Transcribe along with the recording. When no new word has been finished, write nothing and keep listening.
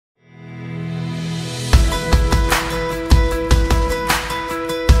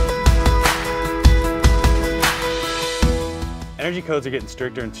Energy codes are getting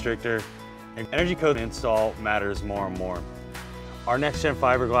stricter and stricter, and energy code install matters more and more. Our next-gen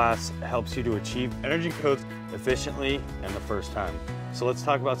fiberglass helps you to achieve energy codes efficiently and the first time. So let's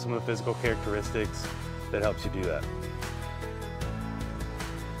talk about some of the physical characteristics that helps you do that.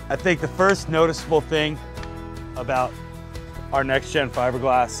 I think the first noticeable thing about our next-gen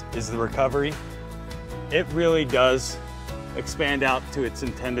fiberglass is the recovery. It really does expand out to its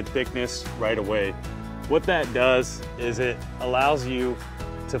intended thickness right away. What that does is it allows you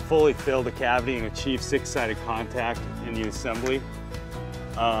to fully fill the cavity and achieve six-sided contact in the assembly.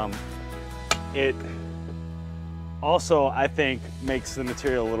 It also, I think, makes the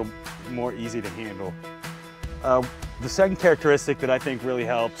material a little more easy to handle. The second characteristic that I think really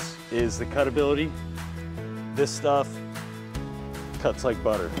helps is the cutability. This stuff cuts like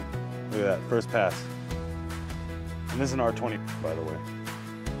butter. Look at that, first pass. And this is an R20, by the way.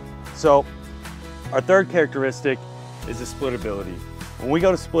 So, our third characteristic is the splittability. When we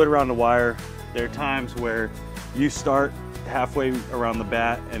go to split around the wire, there are times where you start halfway around the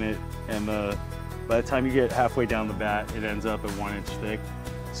bat by the time you get halfway down the bat, it ends up at 1 inch thick.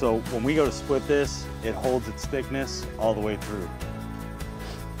 So when we go to split this, it holds its thickness all the way through.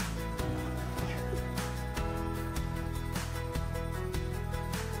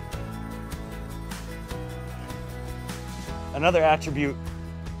 Another attribute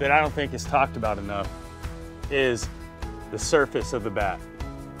that I don't think is talked about enough is the surface of the bat.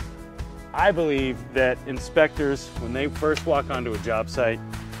 I believe that inspectors, when they first walk onto a job site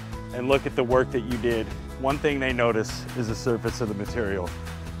and look at the work that you did, one thing they notice is the surface of the material.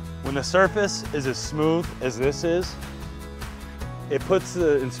 When the surface is as smooth as this is, it puts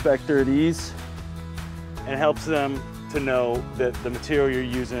the inspector at ease and helps them to know that the material you're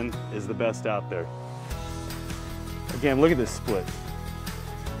using is the best out there. Again, look at this split,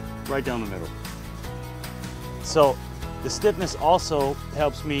 right down the middle. So the stiffness also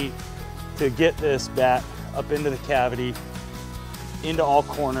helps me to get this bat up into the cavity, into all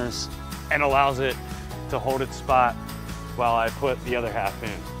corners, and allows it to hold its spot while I put the other half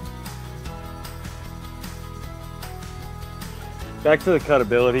in. Back to the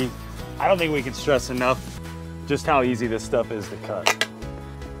cutability. I don't think we can stress enough just how easy this stuff is to cut.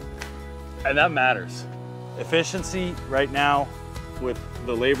 And that matters. Efficiency right now with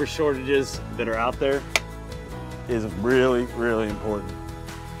the labor shortages that are out there is really, really important.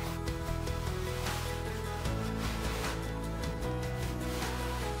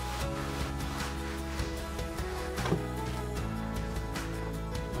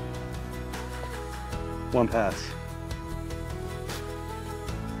 One pass.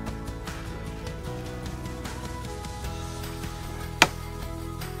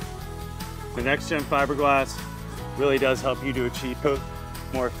 The next-gen fiberglass really does help you to achieve coat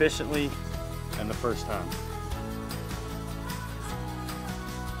more efficiently and the first time.